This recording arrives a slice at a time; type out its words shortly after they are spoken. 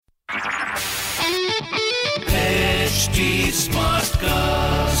HT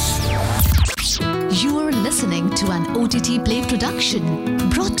Smartcast. You're listening to an OTTplay production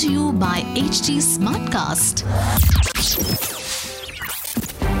brought to you by HT Smartcast.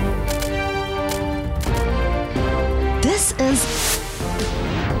 This is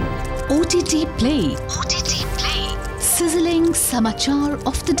OTTplay. Sizzling Samachar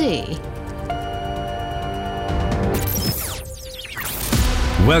of the day.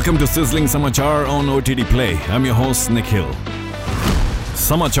 Welcome to Sizzling Samachar on OTTplay. I'm your host Nikhil.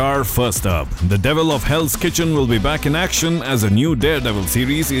 Samachar first up. The Devil of Hell's Kitchen will be back in action as a new Daredevil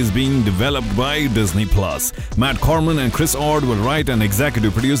series is being developed by Disney+. Matt Corman and Chris Ord will write and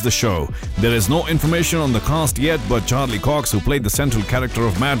executive produce the show. There is no information on the cast yet, but Charlie Cox, who played the central character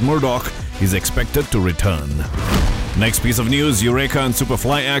of Matt Murdock, is expected to return. Next piece of news, Eureka and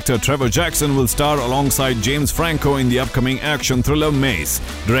Superfly actor Trevor Jackson will star alongside James Franco in the upcoming action thriller Mace.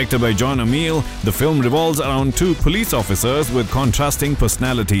 Directed by Jon Amiel, the film revolves around two police officers with contrasting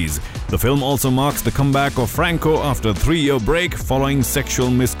personalities. The film also marks the comeback of Franco after a 3-year break following sexual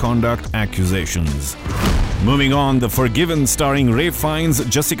misconduct accusations. Moving on, The Forgiven starring Ralph Fiennes,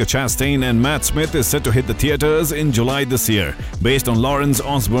 Jessica Chastain and Matt Smith is set to hit the theaters in July this year. Based on Lawrence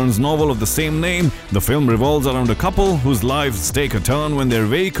Osborne's novel of the same name, the film revolves around a couple whose lives take a turn when their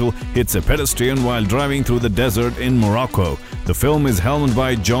vehicle hits a pedestrian while driving through the desert in Morocco. The film is helmed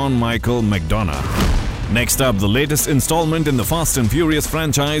by John Michael McDonagh. Next up, the latest installment in the Fast and Furious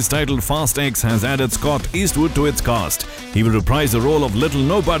franchise titled Fast X has added Scott Eastwood to its cast. He will reprise the role of Little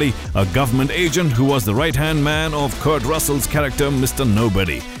Nobody, a government agent who was the right-hand man of Kurt Russell's character Mr.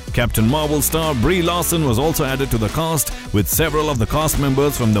 Nobody. Captain Marvel star Brie Larson was also added to the cast, with several of the cast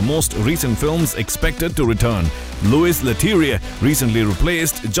members from the most recent films expected to return. Louis Leterrier recently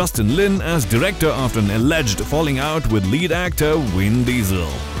replaced Justin Lin as director after an alleged falling out with lead actor Vin Diesel.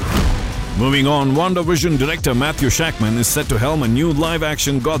 Moving on, WandaVision director Matthew Shakman is set to helm a new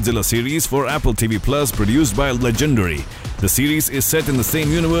live-action Godzilla series for Apple TV Plus produced by Legendary. The series is set in the same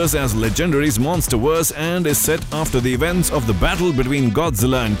universe as Legendary's Monsterverse and is set after the events of the battle between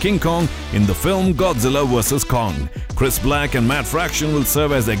Godzilla and King Kong in the film Godzilla vs. Kong. Chris Black and Matt Fraction will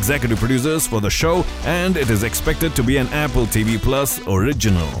serve as executive producers for the show, and it is expected to be an Apple TV Plus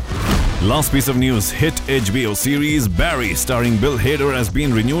original. Last piece of news, hit HBO series Barry starring Bill Hader has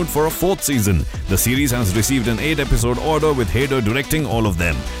been renewed for a 4th season. The series has received an 8-episode order with Hader directing all of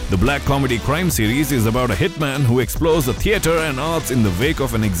them. The black comedy crime series is about a hitman who explores the theater and arts in the wake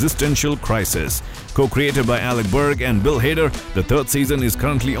of an existential crisis. Co-created by Alec Berg and Bill Hader, the 3rd season is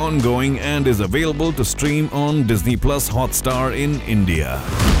currently ongoing and is available to stream on Disney Hotstar in India.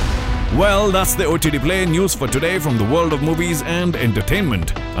 Well, that's the OTTplay news for today from the world of movies and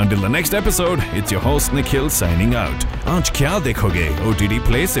entertainment. Until the next episode, it's your host Nikhil signing out. Aaj kya dekhoge?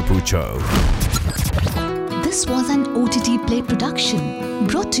 OTTplay se poocho. This was an OTTplay production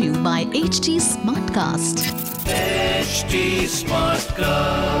brought to you by HT Smartcast. HT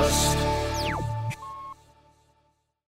Smartcast.